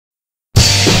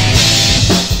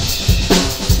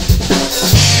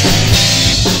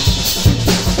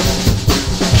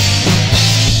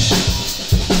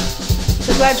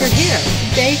you're here.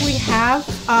 Today we have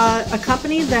a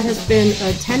company that has been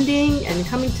attending and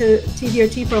coming to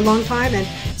TVOT for a long time, and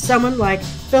someone like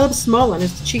Philip Smolin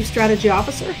is the Chief Strategy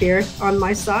Officer here on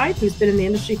my side, who's been in the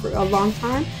industry for a long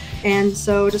time. And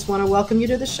so just want to welcome you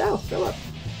to the show, Philip.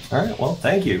 All right, well,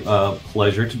 thank you.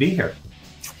 Pleasure to be here.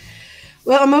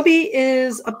 Well, Amobee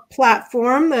is a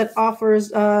platform that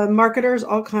offers marketers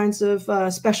all kinds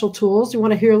of special tools. We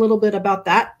want to hear a little bit about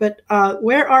that, but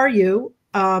where are you?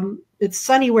 It's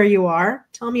sunny where you are.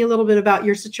 Tell me a little bit about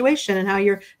your situation and how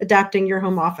you're adapting your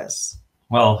home office.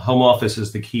 Well, home office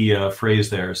is the key phrase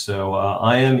there. So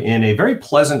I am in a very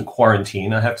pleasant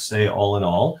quarantine, I have to say, all in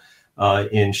all,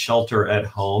 in shelter at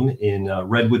home in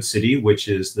Redwood City, which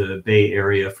is the Bay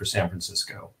Area for San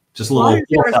Francisco. Just a little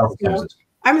south of San Francisco.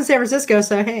 I'm in San Francisco,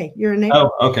 so hey, you're a neighbor.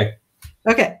 Oh, okay.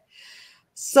 Okay.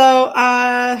 So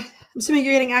I'm assuming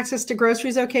you're getting access to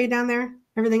groceries okay down there?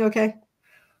 Everything okay?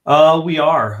 We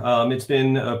are. It's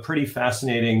been a pretty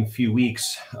fascinating few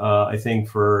weeks, I think,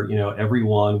 for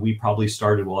everyone. We probably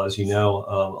started, well, as you know,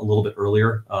 a little bit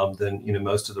earlier than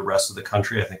most of the rest of the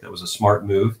country. I think that was a smart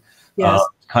move. Yes.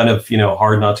 Kind of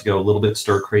hard not to go a little bit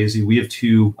stir crazy. We have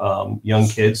two young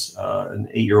kids, an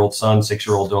 8-year-old son,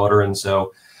 6-year-old daughter, and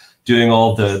so doing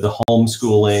all the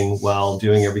homeschooling while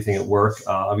doing everything at work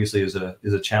obviously is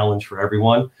a challenge for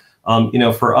everyone.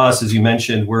 For us, as you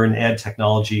mentioned, we're an ad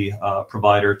technology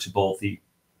provider to both the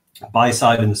buy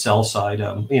side and the sell side.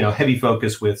 Heavy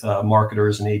focus with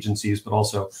marketers and agencies, but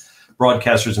also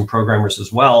broadcasters and programmers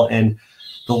as well. And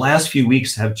the last few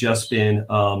weeks have just been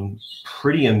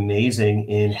pretty amazing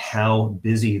in how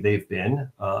busy they've been,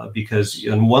 because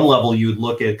on one level you would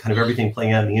look at kind of everything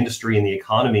playing out in the industry and the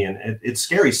economy, and it's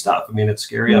scary stuff. I mean, it's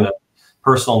scary on a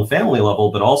personal and family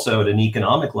level, but also at an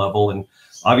economic level. And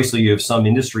obviously, you have some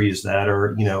industries that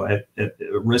are, at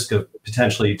risk of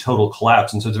potentially total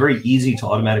collapse. And so it's very easy to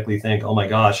automatically think, oh my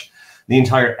gosh, the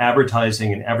entire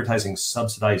advertising and advertising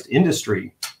subsidized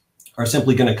industry are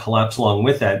simply going to collapse along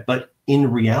with that. But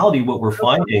in reality, what we're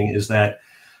finding is that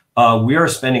we are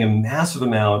spending a massive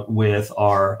amount with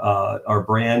our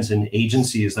brands and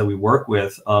agencies that we work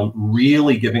with,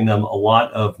 really giving them a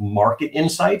lot of market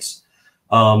insights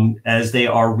as they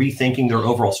are rethinking their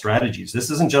overall strategies. This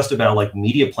isn't just about like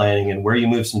media planning and where you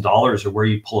move some dollars or where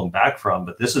you pull them back from,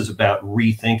 but this is about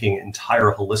rethinking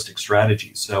entire holistic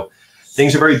strategies. So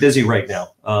things are very busy right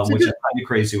now, which is kind of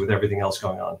crazy with everything else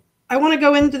going on. I want to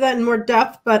go into that in more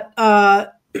depth, but I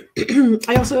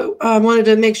also wanted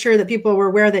to make sure that people were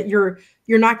aware that you're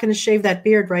not going to shave that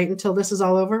beard, right, until this is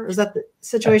all over. Is that the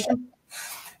situation?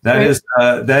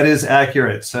 That is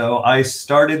accurate. So I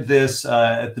started this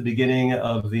at the beginning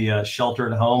of the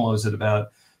shelter at home. Was it about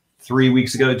 3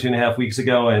 weeks ago, 2.5 weeks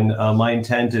ago? And my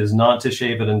intent is not to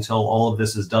shave it until all of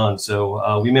this is done.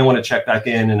 So we may want to check back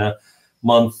in a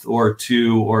month or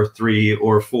 2 or 3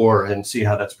 or 4 and see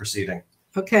how that's proceeding.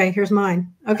 Okay, here's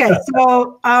mine. Okay,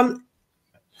 so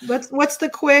what's the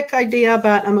quick idea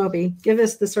about Amobee? Give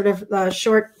us the sort of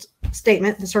short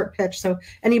statement, the short pitch, so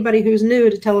anybody who's new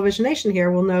to Televisionation here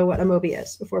will know what Amobee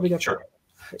is before we go further.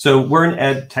 So we're an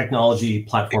ad technology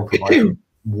platform provider.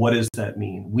 What does that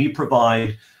mean? We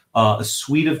provide a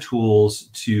suite of tools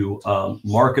to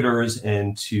marketers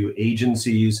and to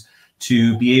agencies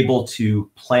to be able to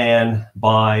plan,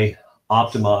 buy,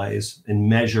 optimize, and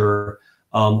measure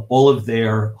all of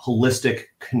their holistic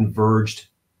converged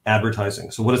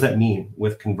advertising. So what does that mean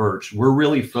with converged? We're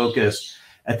really focused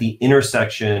at the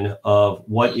intersection of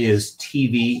what is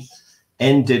TV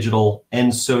and digital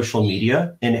and social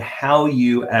media, and how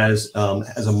you as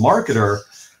a marketer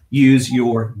use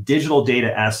your digital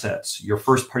data assets, your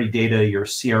first party data, your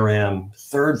CRM,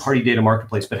 third party data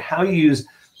marketplace, but how you use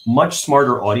much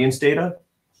smarter audience data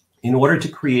in order to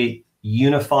create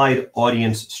unified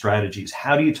audience strategies.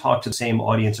 How do you talk to the same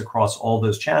audience across all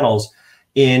those channels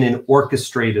in an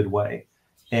orchestrated way?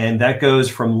 And that goes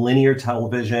from linear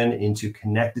television into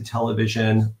connected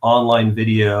television, online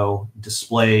video,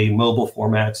 display, mobile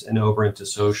formats, and over into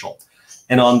social.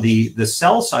 And on the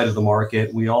sell side of the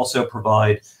market, we also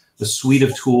provide the suite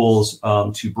of tools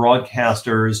to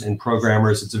broadcasters and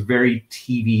programmers. It's a very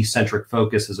TV-centric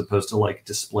focus as opposed to like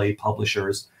display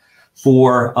publishers,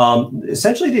 for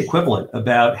essentially the equivalent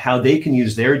about how they can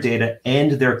use their data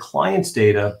and their clients'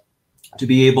 data to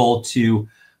be able to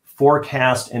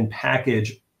forecast and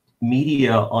package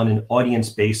media on an audience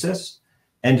basis,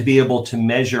 and to be able to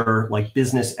measure like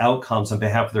business outcomes on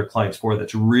behalf of their clients for that,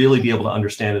 to really be able to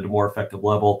understand at a more effective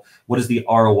level what is the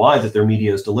ROI that their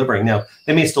media is delivering. Now,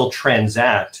 they may still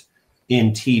transact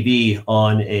in TV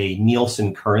on a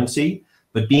Nielsen currency,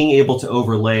 but being able to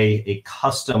overlay a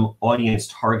custom audience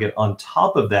target on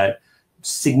top of that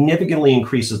significantly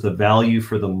increases the value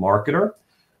for the marketer.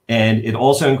 And it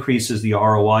also increases the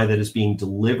ROI that is being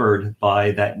delivered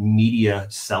by that media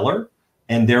seller,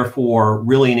 and therefore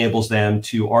really enables them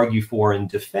to argue for and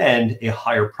defend a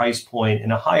higher price point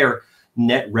and a higher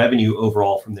net revenue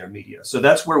overall from their media. So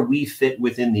that's where we fit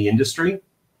within the industry.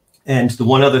 And the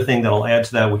one other thing that I'll add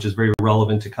to that, which is very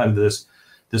relevant to kind of this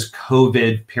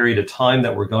COVID period of time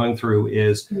that we're going through,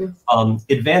 is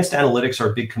advanced analytics are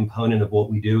a big component of what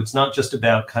we do. It's not just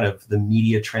about kind of the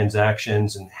media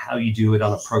transactions and how you do it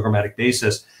on a programmatic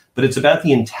basis, but it's about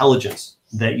the intelligence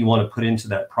that you want to put into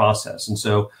that process. And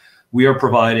so we are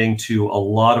providing to a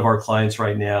lot of our clients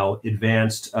right now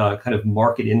advanced kind of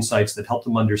market insights that help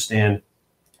them understand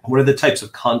what are the types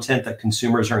of content that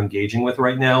consumers are engaging with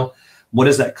right now. What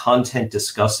is that content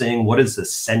discussing? What is the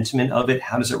sentiment of it?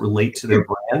 How does it relate to their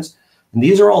brands? And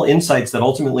these are all insights that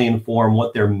ultimately inform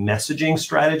what their messaging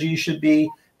strategy should be,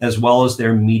 as well as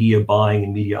their media buying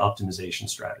and media optimization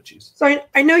strategies. So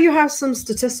I know you have some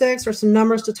statistics or some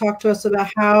numbers to talk to us about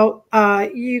how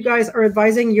you guys are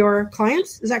advising your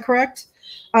clients. Is that correct?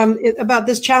 About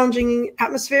this challenging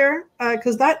atmosphere?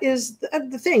 Because that is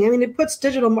the thing. I mean, it puts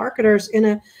digital marketers in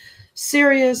a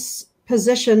serious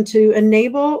position to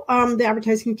enable the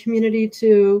advertising community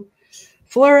to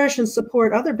flourish and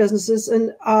support other businesses.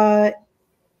 And,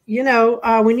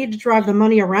 we need to drive the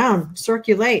money around,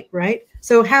 circulate, right?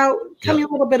 So tell me a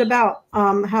little bit about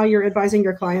how you're advising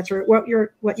your clients, or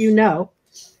what you know.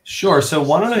 Sure. So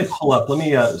why don't I pull up, let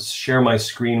me share my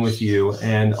screen with you,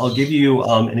 and I'll give you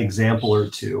an example or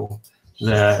two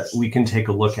that we can take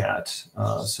a look at.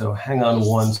 So hang on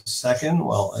one second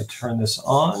while I turn this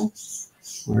on.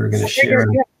 We're going to share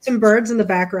some birds in the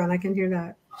background. I can hear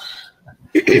that.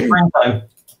 Springtime.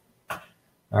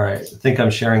 All right. I think I'm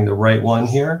sharing the right one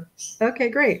here. Okay,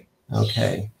 great.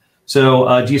 Okay.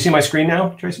 So do you see my screen now,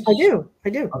 Tracy? I do.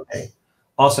 Okay.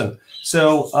 Awesome.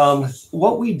 So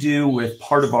what we do with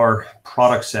part of our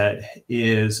product set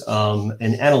is an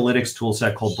analytics tool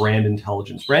set called Brand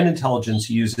Intelligence. Brand Intelligence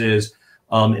uses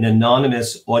an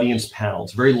anonymous audience panel.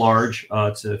 It's very large.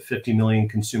 It's a 50 million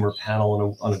consumer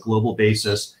panel on a global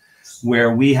basis,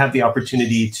 where we have the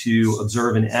opportunity to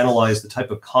observe and analyze the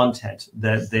type of content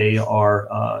that they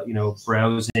are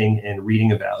browsing and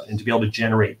reading about, and to be able to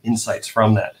generate insights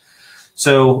from that.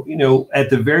 So, at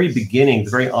the very beginning,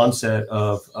 the very onset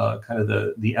of kind of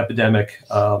the epidemic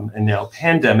and now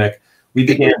pandemic, we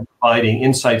began providing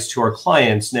insights to our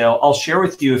clients. Now, I'll share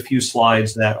with you a few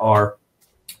slides that are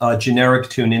generic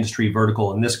to an industry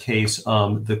vertical, in this case,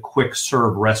 the quick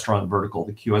serve restaurant vertical,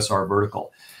 the QSR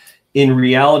vertical. In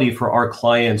reality, for our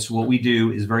clients, what we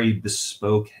do is very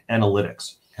bespoke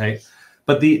analytics, okay?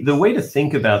 But the way to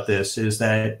think about this is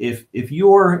that if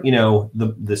you're,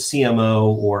 the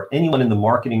CMO or anyone in the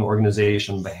marketing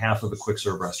organization on behalf of a quick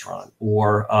serve restaurant,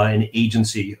 or an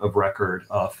agency of record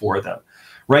for them,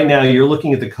 right now, you're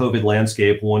looking at the COVID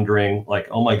landscape wondering, like,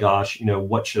 oh my gosh,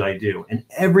 what should I do? And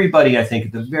everybody, I think,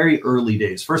 at the very early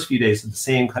days, first few days, had the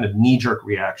same kind of knee-jerk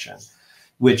reaction,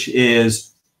 which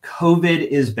is COVID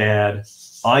is bad.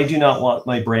 I do not want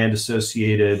my brand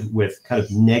associated with kind of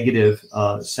negative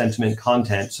sentiment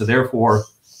content. So therefore,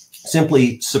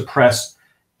 simply suppress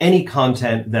any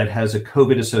content that has a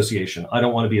COVID association. I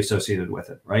don't want to be associated with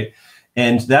it, right?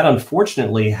 And that,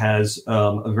 unfortunately, has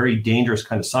a very dangerous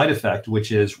kind of side effect,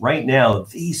 which is right now,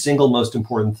 the single most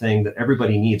important thing that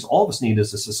everybody needs, all of us need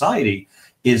as a society,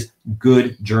 is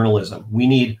good journalism. We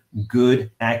need good,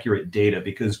 accurate data,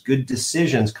 because good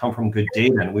decisions come from good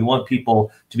data. And we want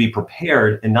people to be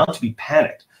prepared and not to be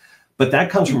panicked. But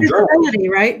that comes from visibility,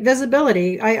 right?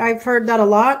 Visibility. I've heard that a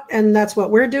lot, and that's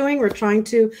what we're doing. We're trying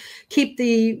to keep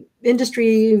the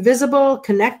industry visible,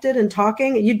 connected, and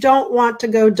talking. You don't want to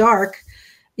go dark,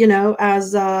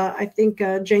 as I think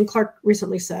Jane Clark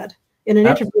recently said in an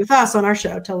interview with us on our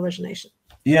show, Televisionation.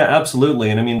 Yeah, absolutely.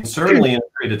 And I mean, certainly in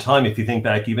a period of time, if you think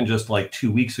back even just like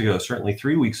 2 weeks ago, certainly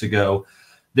 3 weeks ago,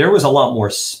 there was a lot more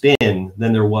spin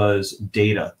than there was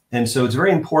data. And so it's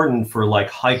very important for like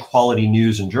high quality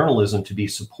news and journalism to be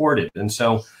supported. And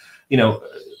so,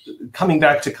 coming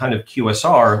back to kind of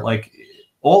QSR, like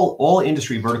all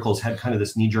industry verticals had kind of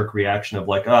this knee-jerk reaction of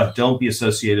like, don't be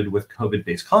associated with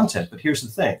COVID-based content. But here's the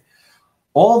thing.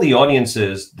 All the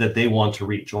audiences that they want to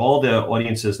reach, all the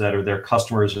audiences that are their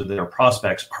customers or their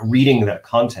prospects, are reading that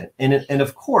content. And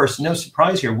of course, no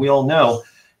surprise here, we all know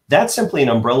that's simply an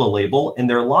umbrella label. And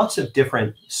there are lots of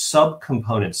different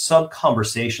sub-components,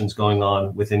 sub-conversations going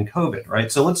on within COVID,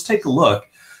 right? So let's take a look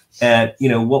at,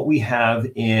 what we have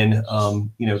in,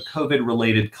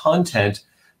 COVID-related content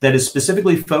that is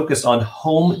specifically focused on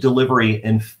home delivery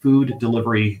and food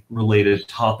delivery related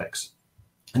topics.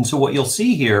 And so what you'll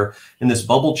see here in this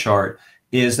bubble chart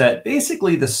is that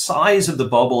basically the size of the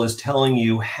bubble is telling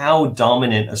you how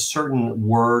dominant a certain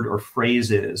word or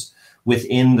phrase is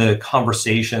within the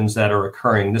conversations that are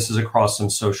occurring. This is across some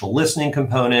social listening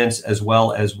components, as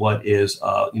well as what is,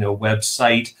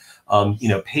 website,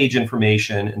 page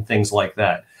information and things like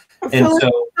that. And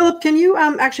Philip, can you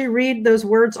actually read those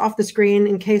words off the screen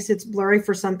in case it's blurry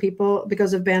for some people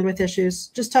because of bandwidth issues?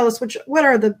 Just tell us what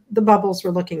are the bubbles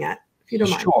we're looking at, if you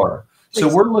don't mind. Sure. Please.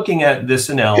 So we're looking at this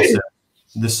analysis.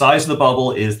 The size of the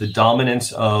bubble is the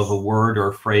dominance of a word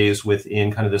or phrase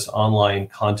within kind of this online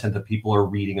content that people are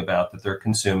reading about, that they're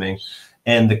consuming.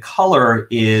 And the color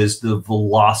is the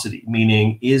velocity,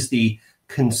 meaning is the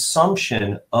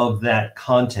consumption of that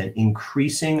content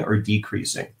increasing or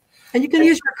decreasing? And you can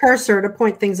use your cursor to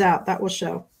point things out. That will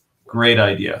show. Great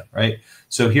idea, right?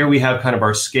 So here we have kind of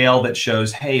our scale that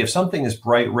shows, hey, if something is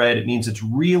bright red, it means it's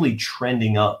really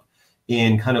trending up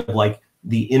in kind of like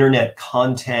the internet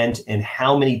content and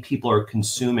how many people are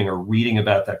consuming or reading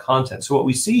about that content. So what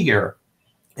we see here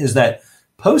is that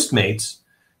Postmates,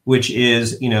 which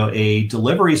is, a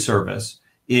delivery service,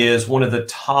 is one of the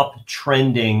top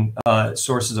trending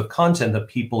sources of content that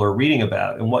people are reading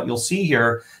about. And what you'll see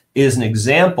here is an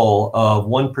example of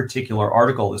one particular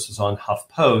article. This is on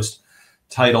HuffPost,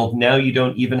 titled, "Now You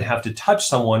Don't Even Have to Touch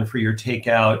Someone for Your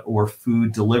Takeout or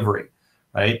Food Delivery."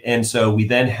 Right. And so we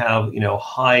then have,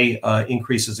 high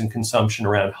increases in consumption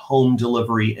around home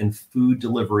delivery and food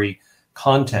delivery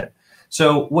content.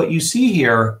 So what you see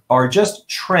here are just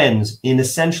trends in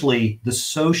essentially the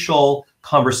social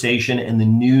conversation and the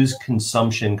news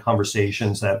consumption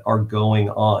conversations that are going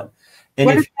on. And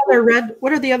what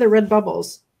are the other red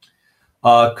bubbles?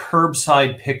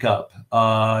 Curbside pickup,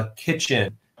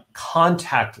 kitchen,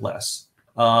 contactless,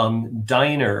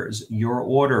 diners, your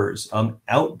orders,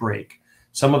 outbreak.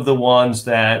 Some of the ones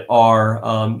that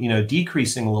are,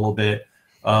 decreasing a little bit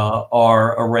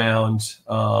are around,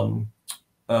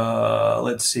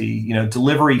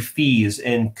 delivery fees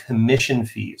and commission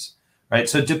fees, right?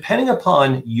 So depending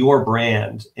upon your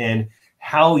brand and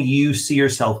how you see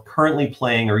yourself currently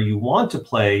playing or you want to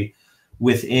play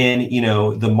within,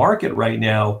 the market right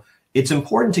now, it's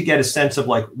important to get a sense of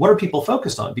like, what are people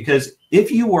focused on? Because if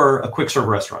you were a quick serve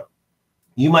restaurant,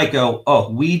 you might go, oh,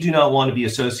 we do not want to be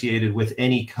associated with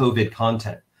any COVID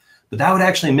content. But that would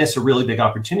actually miss a really big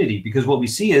opportunity, because what we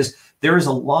see is there is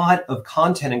a lot of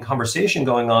content and conversation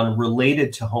going on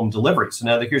related to home delivery. So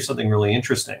now here's something really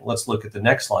interesting. Let's look at the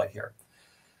next slide here.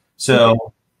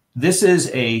 So this is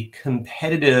a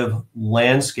competitive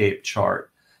landscape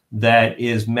chart that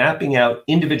is mapping out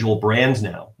individual brands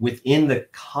now within the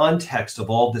context of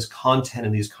all this content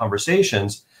and these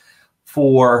conversations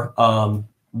for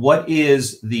what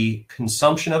is the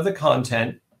consumption of the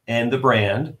content and the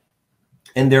brand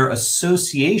and their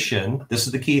association, this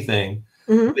is the key thing,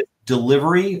 with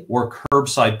delivery or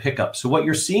curbside pickup. So what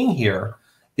you're seeing here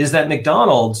is that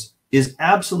McDonald's is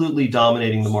absolutely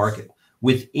dominating the market.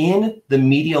 Within the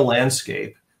media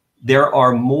landscape, there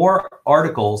are more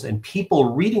articles and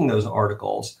people reading those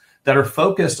articles that are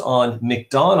focused on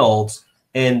McDonald's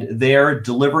and their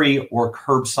delivery or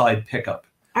curbside pickup.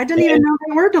 I didn't even know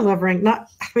they were delivering.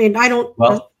 I don't.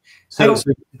 Well, so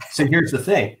here's the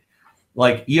thing.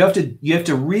 Like you have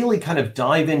to really kind of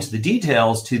dive into the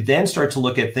details to then start to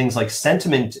look at things like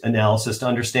sentiment analysis to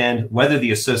understand whether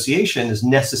the association is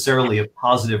necessarily a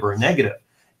positive or a negative.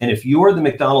 And if you're the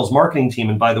McDonald's marketing team,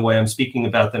 and by the way, I'm speaking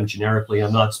about them generically,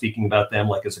 I'm not speaking about them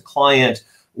like as a client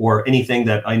or anything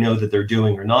that I know that they're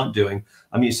doing or not doing.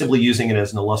 I'm simply using it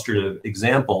as an illustrative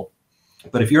example.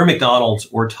 But if you're McDonald's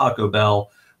or Taco Bell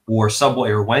or Subway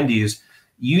or Wendy's,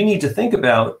 you need to think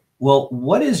about, well,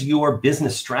 what is your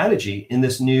business strategy in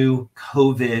this new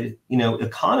COVID,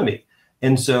 economy?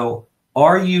 And so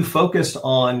are you focused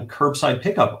on curbside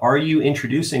pickup? Are you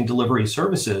introducing delivery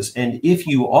services? And if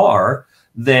you are,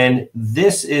 then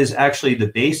this is actually the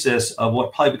basis of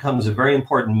what probably becomes a very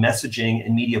important messaging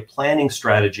and media planning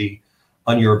strategy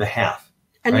on your behalf.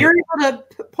 And right? You're able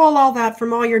to pull all that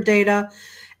from all your data.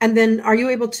 And then are you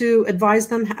able to advise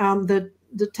them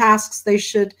the tasks they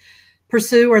should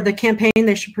pursue or the campaign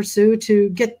they should pursue to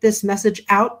get this message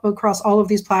out across all of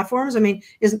these platforms? I mean,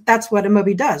 that's what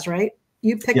Amobee does, right?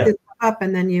 You pick this up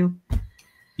and then you...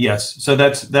 Yes, so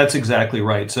that's exactly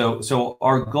right. So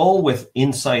our goal with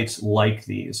insights like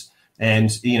these, and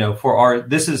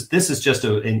this is just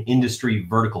an industry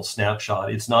vertical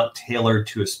snapshot. It's not tailored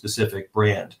to a specific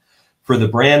brand. For the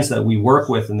brands that we work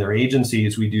with and their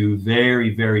agencies, we do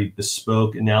very, very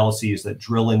bespoke analyses that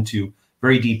drill into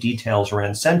very deep details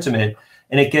around sentiment,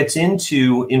 and it gets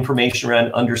into information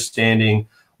around understanding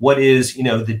what is,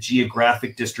 the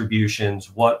geographic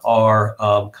distributions, what are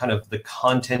kind of the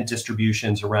content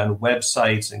distributions around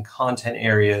websites and content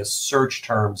areas, search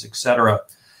terms, etc.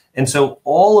 And so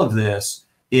all of this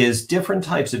is different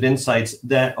types of insights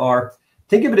that are,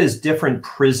 think of it as different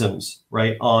prisms,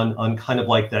 right, on kind of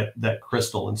like that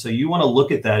crystal. And so you want to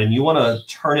look at that and you want to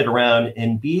turn it around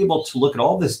and be able to look at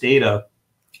all this data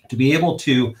to be able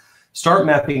to start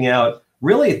mapping out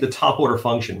really at the top order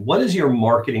function. What is your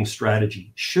marketing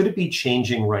strategy? Should it be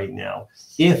changing right now?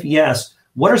 If yes,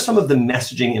 what are some of the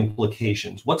messaging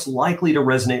implications? What's likely to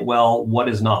resonate well? What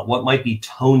is not? What might be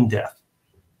tone deaf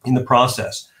in the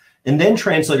process? And then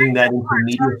translating that into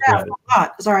media strategy.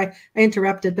 Sorry, I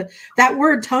interrupted, but that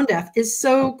word tone deaf is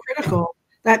so critical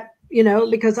that,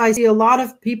 because I see a lot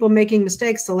of people making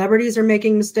mistakes. Celebrities are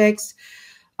making mistakes.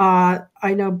 I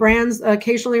know brands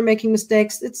occasionally are making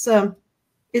mistakes.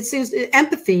 It seems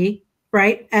empathy,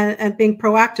 right, and being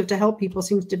proactive to help people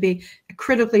seems to be a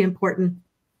critically important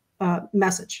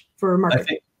message for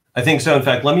marketing. I think so. In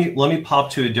fact, let me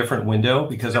pop to a different window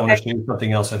because I want to show you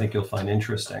something else I think you'll find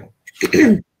interesting.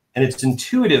 And it's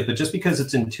intuitive, but just because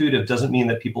it's intuitive doesn't mean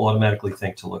that people automatically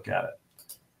think to look at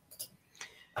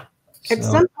it. At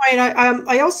some point,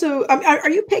 I also, are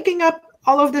you picking up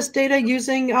all of this data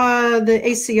using the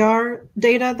ACR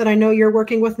data that I know you're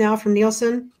working with now from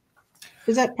Nielsen?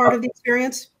 Is that part of the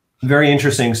experience? Very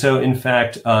interesting. So in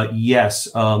fact, yes,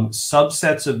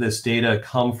 subsets of this data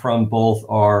come from both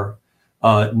our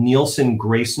Nielsen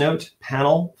Grace Note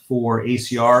panel for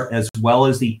ACR, as well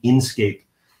as the Inscape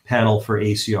panel for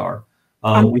ACR.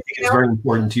 We think it's very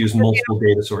important to use multiple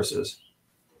data sources.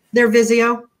 They're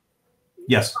Vizio?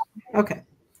 Yes. Okay.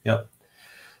 Yep.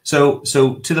 So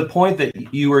to the point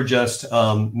that you were just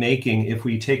making, if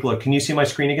we take a look, can you see my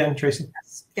screen again, Tracy?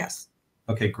 Yes.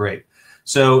 Okay, great.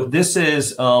 So this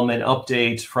is an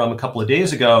update from a couple of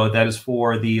days ago that is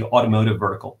for the automotive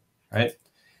vertical, right?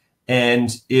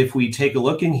 And if we take a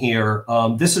look in here,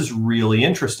 this is really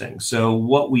interesting. So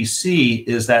what we see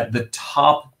is that the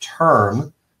top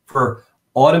term for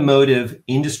automotive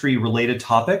industry related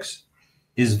topics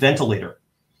is ventilator,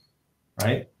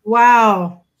 right?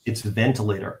 Wow. It's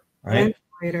ventilator, right?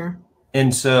 Ventilator.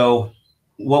 And so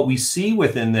what we see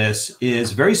within this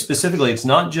is very specifically, it's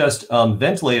not just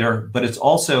ventilator, but it's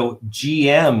also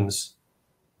GM's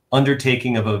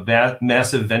undertaking of a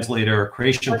massive ventilator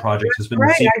creation project has been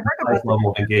receiving a high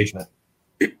level of engagement.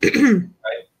 Right?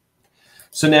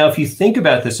 So now if you think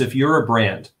about this, if you're a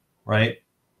brand, right?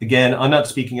 Again, I'm not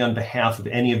speaking on behalf of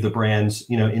any of the brands,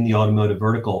 in the automotive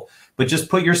vertical, but just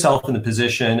put yourself in the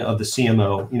position of the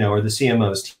CMO, or the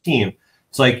CMO's team.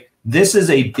 It's like, this is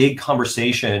a big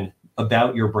conversation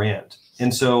about your brand.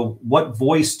 And so what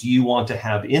voice do you want to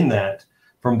have in that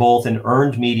from both an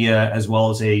earned media as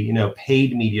well as a,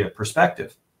 paid media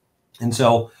perspective? And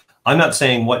so I'm not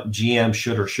saying what GM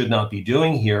should or should not be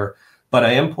doing here, but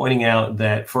I am pointing out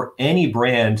that for any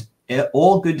brand,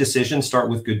 all good decisions start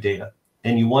with good data.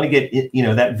 And you want to get,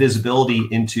 that visibility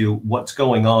into what's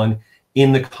going on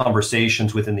in the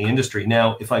conversations within the industry.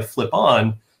 Now, if I flip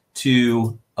on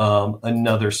to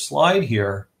another slide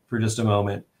here for just a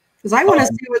moment. Because I want to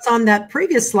see what's on that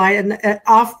previous slide and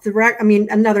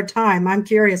another time. I'm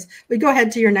curious. But go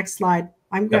ahead to your next slide.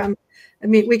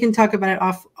 We can talk about it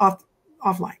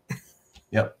offline.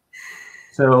 Yep.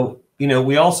 So,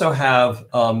 we also have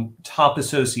top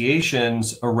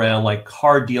associations around like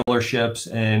car dealerships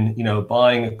and,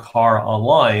 buying a car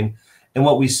online. And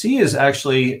what we see is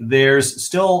actually there's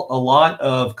still a lot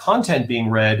of content being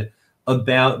read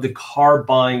about the car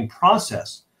buying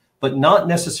process, but not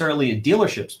necessarily at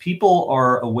dealerships. People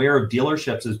are aware of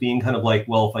dealerships as being kind of like,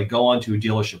 well, if I go onto a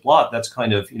dealership lot, that's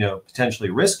kind of, potentially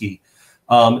risky.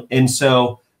 And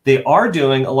so they are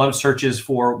doing a lot of searches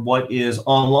for what is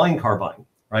online car buying,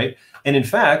 right? And in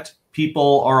fact,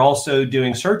 people are also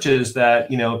doing searches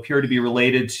that, appear to be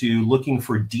related to looking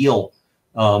for deal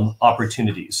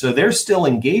opportunities. So there's still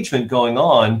engagement going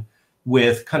on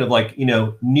with kind of like,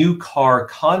 new car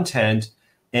content.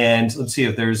 And let's see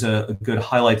if there's a good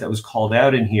highlight that was called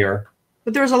out in here.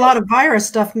 But there's a lot of virus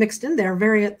stuff mixed in there,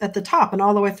 very at the top and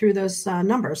all the way through those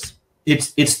numbers.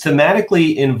 It's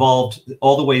thematically involved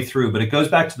all the way through, but it goes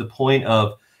back to the point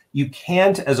of you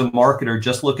can't, as a marketer,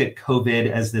 just look at COVID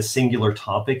as this singular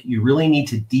topic. You really need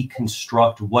to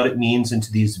deconstruct what it means into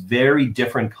these very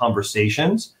different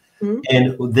conversations. Mm-hmm.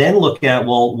 And then look at,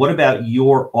 well, what about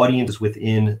your audience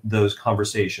within those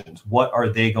conversations? What are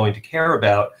they going to care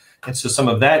about? And so some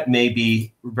of that may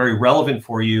be very relevant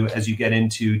for you as you get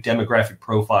into demographic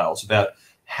profiles about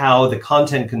how the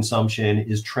content consumption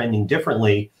is trending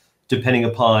differently depending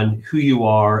upon who you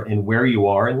are and where you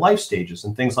are in life stages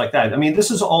and things like that. I mean,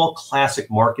 this is all classic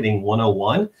marketing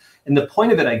 101. And the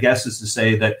point of it, I guess, is to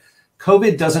say that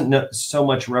COVID doesn't so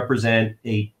much represent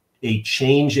a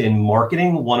change in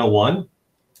marketing 101.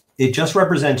 It just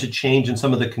represents a change in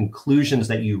some of the conclusions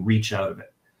that you reach out of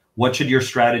it. What should your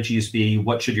strategies be?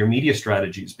 What should your media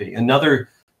strategies be? Another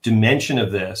dimension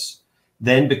of this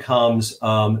then becomes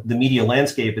the media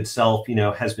landscape itself,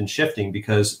 has been shifting,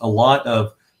 because a lot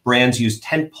of brands use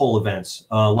tentpole events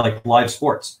like live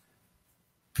sports.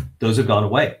 Those have gone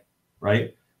away,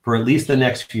 right? For at least the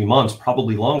next few months,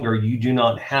 probably longer, you do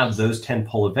not have those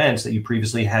tentpole events that you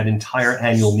previously had entire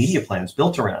annual media plans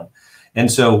built around.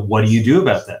 And so what do you do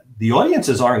about that? The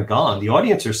audiences aren't gone. The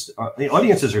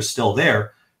audiences are still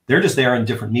there. They're just there in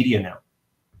different media now.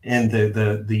 And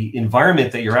the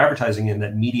environment that you're advertising in,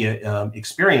 that media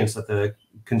experience that the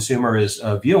consumer is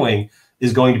viewing,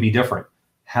 is going to be different.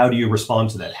 How do you respond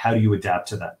to that? How do you adapt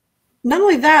to that? Not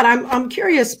only that, I'm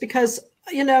curious because,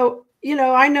 I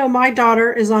know my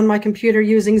daughter is on my computer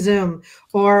using Zoom,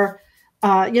 or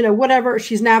whatever,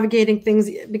 she's navigating things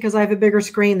because I have a bigger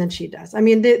screen than she does. I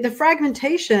mean, the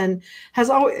fragmentation has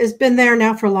always been there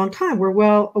now for a long time. We're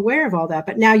well aware of all that,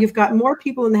 but now you've got more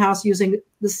people in the house using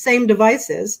the same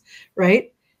devices,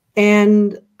 right?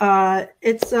 And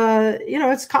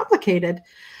it's complicated.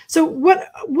 So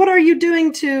what are you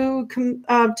doing to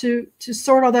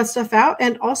sort all that stuff out?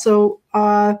 And also,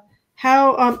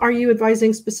 how are you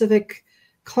advising specific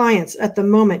clients at the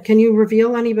moment? Can you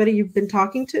reveal anybody you've been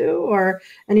talking to, or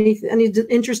any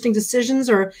interesting decisions,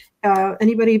 or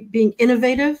anybody being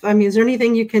innovative? I mean, is there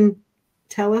anything you can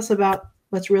tell us about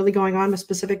what's really going on with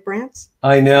specific brands?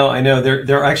 I know.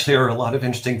 There actually are a lot of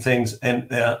interesting things, and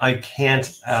I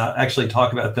can't actually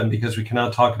talk about them because we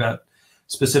cannot talk about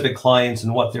specific clients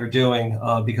and what they're doing,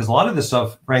 because a lot of this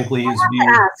stuff, frankly, is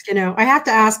I have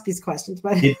to ask these questions,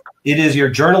 but it is your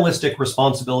journalistic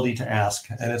responsibility to ask,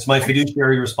 and it's my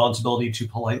fiduciary responsibility to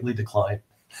politely decline.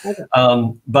 Okay.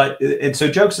 And so,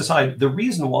 jokes aside, the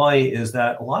reason why is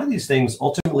that a lot of these things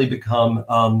ultimately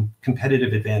become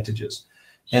competitive advantages.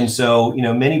 And so,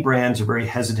 many brands are very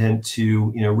hesitant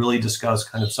to, really discuss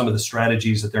kind of some of the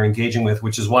strategies that they're engaging with,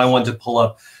 which is why I wanted to pull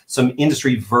up some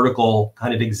industry vertical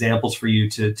kind of examples for you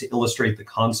to illustrate the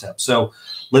concept. So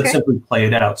let's simply play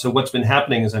it out. So what's been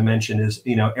happening, as I mentioned, is,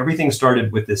 everything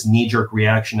started with this knee-jerk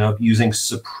reaction of using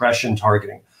suppression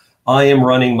targeting. I am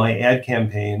running my ad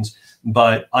campaigns,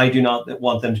 but I do not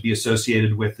want them to be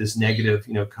associated with this negative,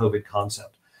 COVID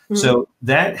concept. So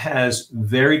that has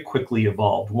very quickly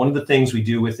evolved. One of the things we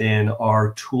do within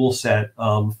our tool set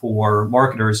for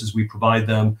marketers is we provide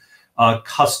them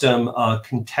custom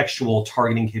contextual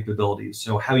targeting capabilities.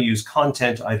 So how you use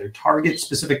content to either target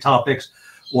specific topics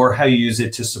or how you use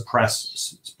it to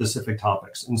suppress specific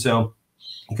topics. And so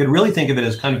you could really think of it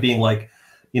as kind of being like,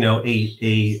 a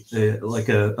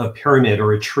pyramid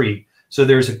or a tree. So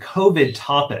there's a COVID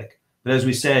topic, but as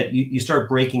we said, you start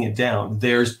breaking it down.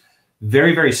 There's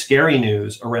very, very scary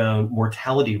news around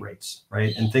mortality rates,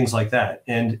 right? And things like that.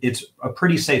 And it's a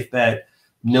pretty safe bet.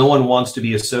 No one wants to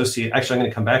be associated. Actually, I'm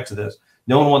going to come back to this.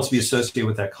 No one wants to be associated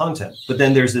with that content. But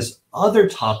then there's this other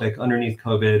topic underneath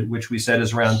COVID, which we said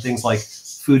is around things like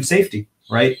food safety,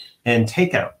 right? And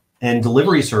takeout and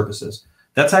delivery services.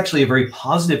 That's actually a very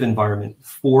positive environment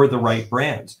for the right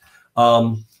brands.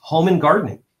 Home and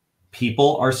gardening.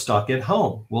 People are stuck at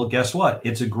home. Well, guess what?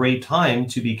 It's a great time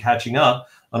to be catching up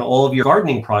on all of your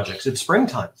gardening projects. It's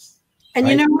springtime. And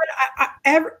right? You know what?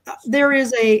 There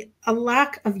is a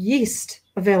lack of yeast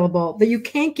available, that you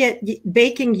can't get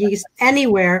baking yeast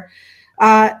anywhere,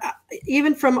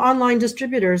 even from online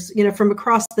distributors, from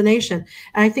across the nation.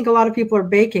 And I think a lot of people are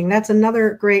baking. That's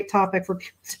another great topic for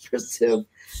people to pursue,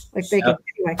 like baking. Yep.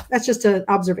 Anyway, that's just an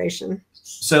observation.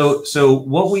 So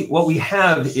what we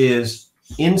have is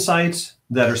insights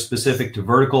that are specific to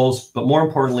verticals, but more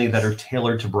importantly, that are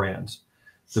tailored to brands.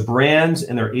 The brands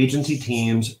and their agency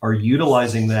teams are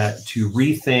utilizing that to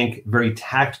rethink very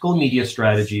tactical media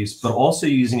strategies, but also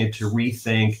using it to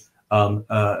rethink,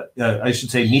 I should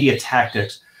say, media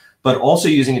tactics, but also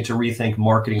using it to rethink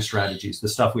marketing strategies, the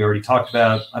stuff we already talked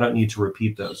about. I don't need to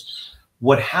repeat those.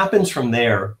 What happens from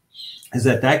there is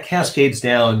that cascades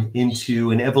down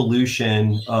into an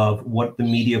evolution of what the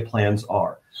media plans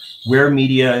are, where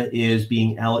media is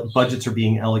being budgets are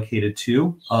being allocated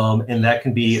to, and that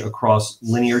can be across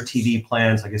linear TV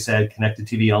plans, like I said, connected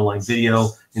TV, online video,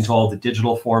 into all the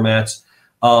digital formats,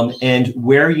 and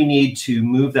where you need to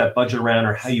move that budget around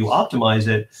or how you optimize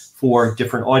it for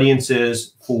different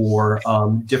audiences, for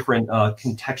different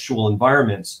contextual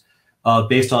environments,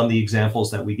 based on the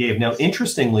examples that we gave. Now,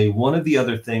 interestingly, one of the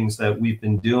other things that we've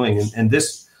been doing, and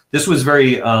this this was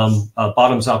very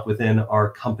bottoms up within our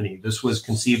company. This was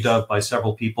conceived of by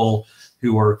several people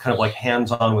who were kind of like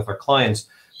hands-on with our clients.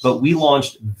 But we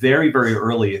launched very, very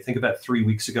early, I think about 3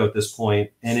 weeks ago at this point,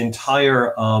 an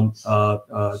entire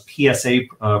PSA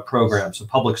program, so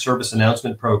public service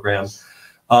announcement program,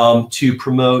 to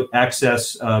promote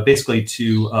access, basically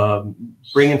to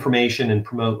bring information and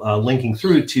promote linking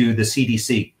through to the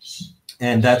CDC.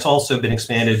 And that's also been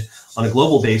expanded on a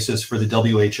global basis for the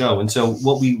WHO. And so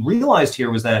what we realized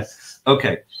here was that,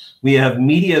 okay, we have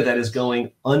media that is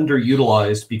going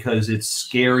underutilized because it's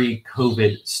scary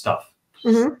COVID stuff.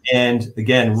 Mm-hmm. And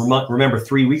again, remember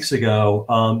 3 weeks ago,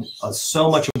 so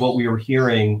much of what we were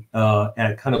hearing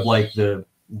at kind of like the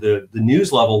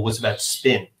news level was about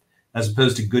spin as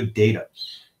opposed to good data.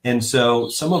 And so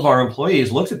some of our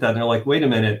employees looked at that and they're like, wait a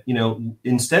minute,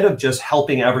 instead of just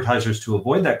helping advertisers to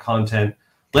avoid that content,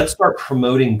 let's start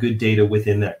promoting good data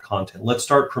within that content. Let's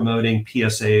start promoting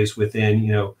PSAs within,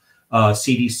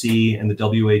 CDC and the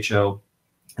WHO.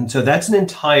 And so that's an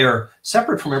entire,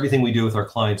 separate from everything we do with our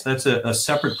clients, that's a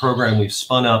separate program we've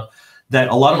spun up that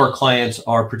a lot of our clients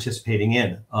are participating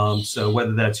in. So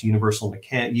whether that's Universal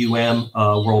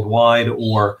worldwide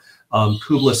or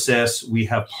Publicis, we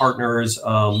have partners,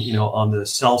 on the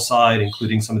sell side,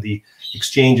 including some of the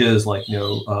exchanges like,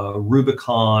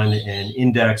 Rubicon and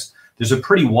Index. There's a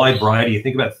pretty wide variety. I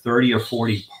think about 30 or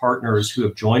 40 partners who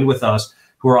have joined with us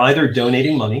who are either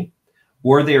donating money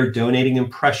or they are donating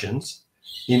impressions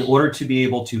in order to be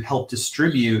able to help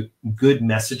distribute good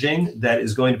messaging that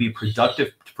is going to be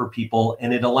productive for people.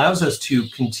 And it allows us to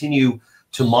continue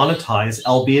to monetize,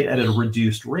 albeit at a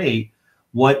reduced rate,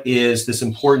 what is this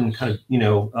important kind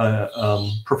of,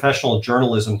 professional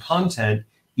journalism content,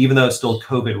 even though it's still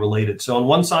COVID related. So on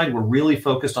one side, we're really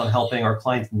focused on helping our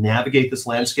clients navigate this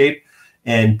landscape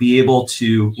and be able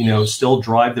to, still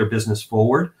drive their business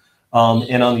forward.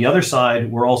 And on the other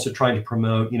side, we're also trying to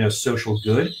promote, social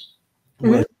good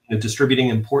with distributing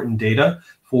important data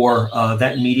for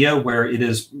that media where it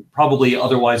is probably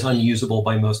otherwise unusable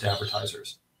by most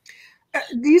advertisers.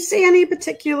 Do you see any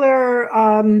particular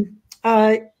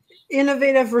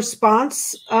innovative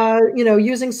response,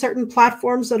 using certain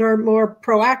platforms that are more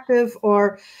proactive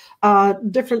or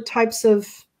different types of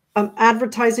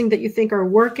advertising that you think are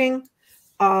working?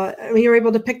 You're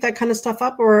able to pick that kind of stuff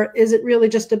up, or is it really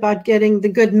just about getting the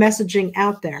good messaging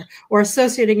out there or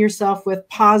associating yourself with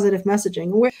positive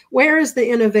messaging? Where is the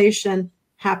innovation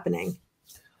happening?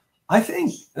 I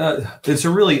think it's a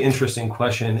really interesting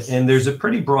question, and there's a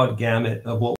pretty broad gamut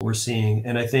of what we're seeing.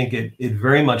 And I think it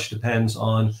very much depends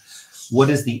on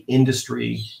what is the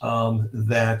industry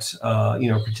that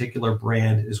a particular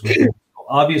brand is within.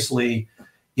 Obviously,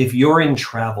 if you're in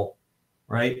travel,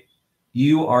 right,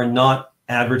 you are not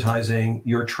advertising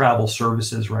your travel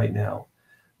services right now.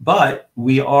 But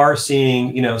we are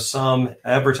seeing, some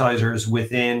advertisers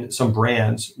within some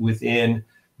brands within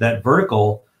that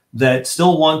vertical that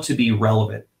still want to be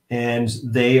relevant. And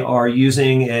they are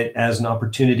using it as an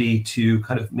opportunity to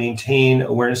kind of maintain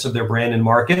awareness of their brand and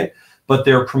market, but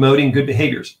they're promoting good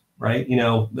behaviors, right?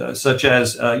 Such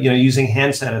as, using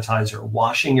hand sanitizer,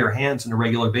 washing your hands on a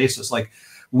regular basis. Like,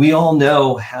 we all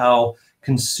know how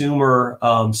consumer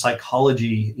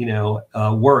psychology,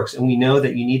 works. And we know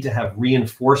that you need to have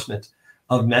reinforcement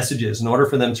of messages in order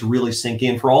for them to really sink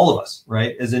in for all of us,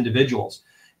 right, as individuals.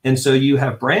 And so you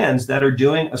have brands that are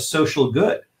doing a social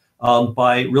good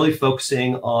by really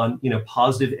focusing on,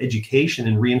 positive education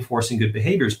and reinforcing good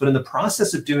behaviors. But in the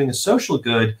process of doing a social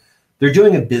good, they're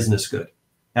doing a business good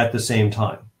at the same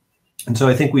time. And so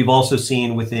I think we've also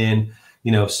seen within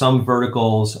some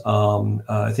verticals,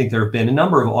 I think there have been a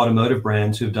number of automotive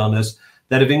brands who have done this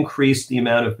that have increased the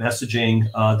amount of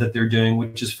messaging that they're doing,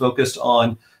 which is focused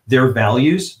on their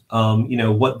values,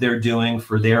 what they're doing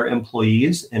for their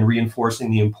employees and reinforcing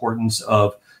the importance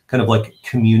of kind of like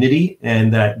community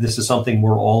and that this is something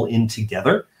we're all in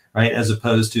together, right? As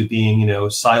opposed to being,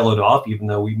 siloed off, even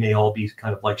though we may all be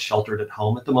kind of like sheltered at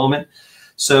home at the moment.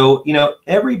 So,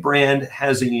 every brand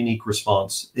has a unique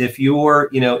response. If you're,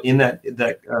 in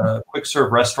that quick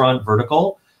serve restaurant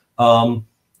vertical,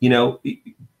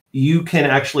 you can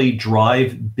actually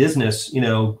drive business,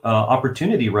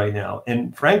 opportunity right now.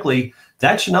 And frankly,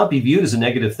 that should not be viewed as a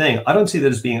negative thing. I don't see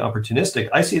that as being opportunistic.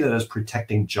 I see that as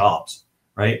protecting jobs,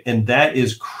 right? And that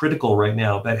is critical right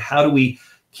now. But how do we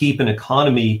keep an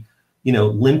economy,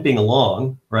 limping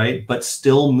along, right? But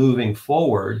still moving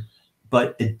forward,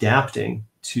 but adapting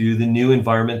to the new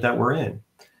environment that we're in.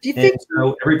 Do you think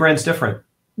so? Every brand's different.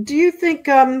 Do you think?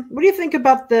 What do you think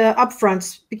about the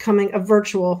upfronts becoming a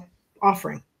virtual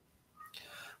offering?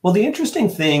 Well, the interesting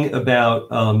thing about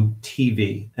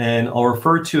TV, and I'll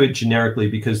refer to it generically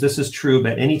because this is true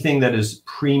about anything that is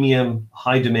premium,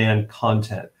 high demand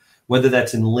content, whether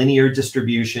that's in linear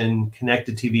distribution,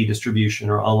 connected TV distribution,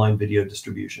 or online video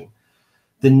distribution.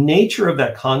 The nature of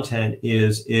that content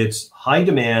is it's high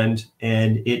demand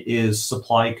and it is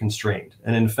supply constrained.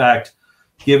 And in fact,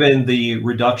 given the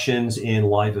reductions in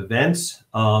live events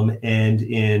and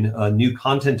in new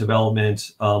content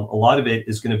development, a lot of it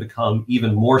is going to become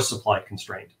even more supply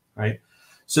constrained, right?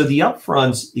 So the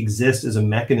upfronts exist as a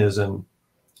mechanism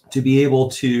to be able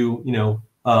to,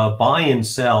 buy and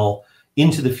sell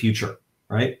into the future,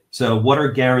 right? So what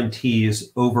are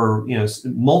guarantees over,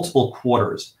 multiple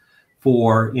quarters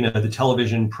for, the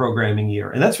television programming year?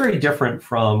 And that's very different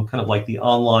from kind of like the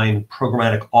online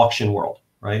programmatic auction world,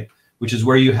 right? Which is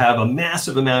where you have a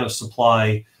massive amount of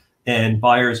supply and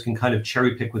buyers can kind of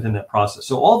cherry pick within that process.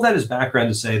 So all of that is background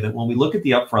to say that when we look at the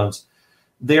upfronts,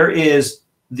 there is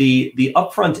the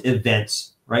upfront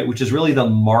events, right? Which is really the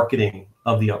marketing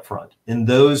of the upfront. And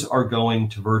those are going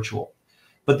to virtual.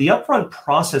 But the upfront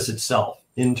process itself,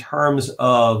 in terms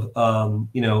of,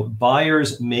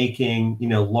 buyers making,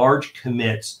 large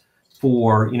commits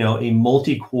for, a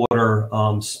multi-quarter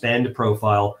spend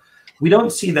profile, we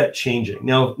don't see that changing.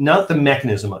 Now, not the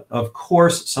mechanism. Of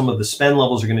course, some of the spend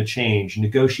levels are going to change.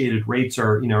 Negotiated rates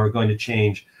are going to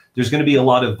change. There's going to be a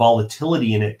lot of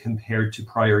volatility in it compared to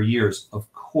prior years,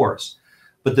 of course.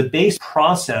 But the base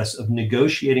process of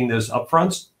negotiating those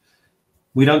upfronts,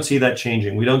 we don't see that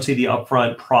changing. We don't see the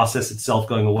upfront process itself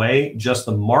going away, just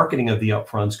the marketing of the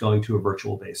upfronts going to a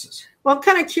virtual basis. Well, I'm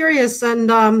kind of curious,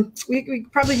 and we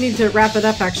probably need to wrap it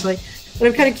up, actually. But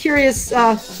I'm kind of curious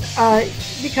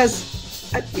because,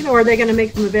 are they going to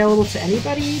make them available to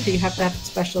anybody? Do you have to have a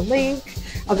special link?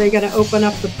 Are they going to open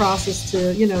up the process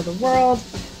to, the world?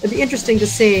 It'd be interesting to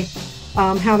see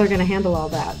how they're going to handle all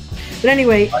that. But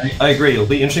anyway, I agree. It'll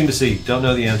be interesting to see. Don't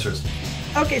know the answers.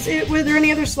 Okay, so were there any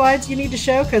other slides you need to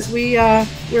show? Because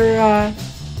I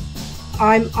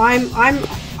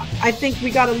think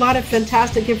we got a lot of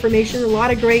fantastic information, a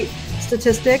lot of great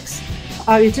statistics.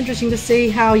 It's interesting to see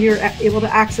how you're able to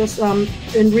access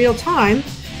in real time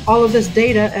all of this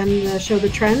data and show the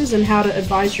trends and how to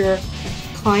advise your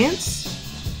clients.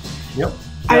 Yep.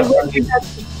 I would give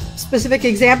specific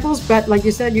examples, but like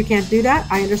you said, you can't do that.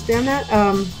 I understand that.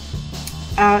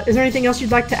 Is there anything else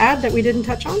you'd like to add that we didn't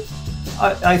touch on?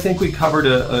 I think we covered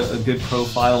a good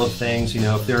profile of things.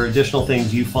 If there are additional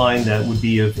things you find that would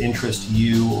be of interest to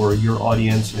you or your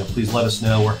audience, please let us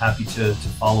know. We're happy to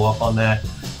follow up on that.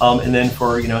 And then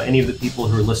for, any of the people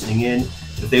who are listening in,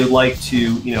 if they would like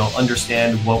to,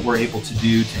 understand what we're able to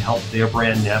do to help their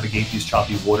brand navigate these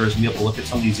choppy waters and be able to look at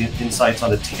some of these insights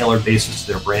on a tailored basis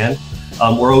to their brand,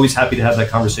 we're always happy to have that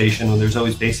conversation when there's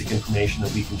always basic information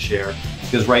that we can share.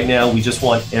 Because right now, we just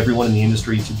want everyone in the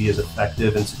industry to be as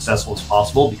effective and successful as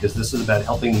possible, because this is about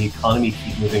helping the economy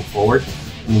keep moving forward,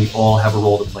 and we all have a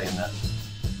role to play in that.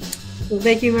 Well,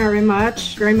 thank you very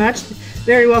much. Very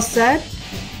well said.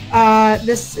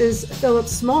 This is Philip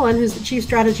Smolin, who's the Chief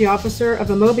Strategy Officer of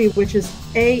Amobee, which is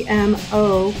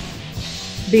AMOBEE.com.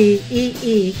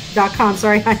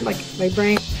 Sorry, I like my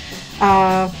brain.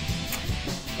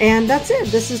 And that's it.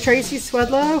 This is Tracy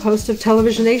Swedlow, host of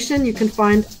Televisionation. You can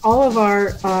find all of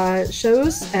our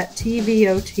shows at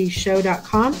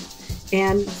tvotshow.com.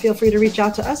 And feel free to reach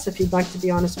out to us if you'd like to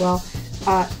be on as well.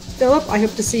 Philip, I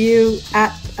hope to see you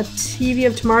at a TV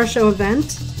of Tomorrow show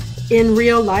event in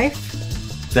real life.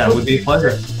 That would be a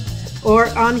pleasure. Or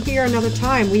on here another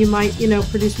time. We might,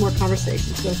 produce more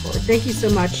conversations going forward. Thank you so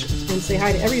much. And say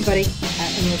hi to everybody at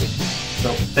Amobee.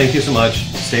 So thank you so much.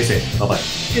 Stay safe. Bye-bye.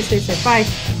 You stay safe. Bye.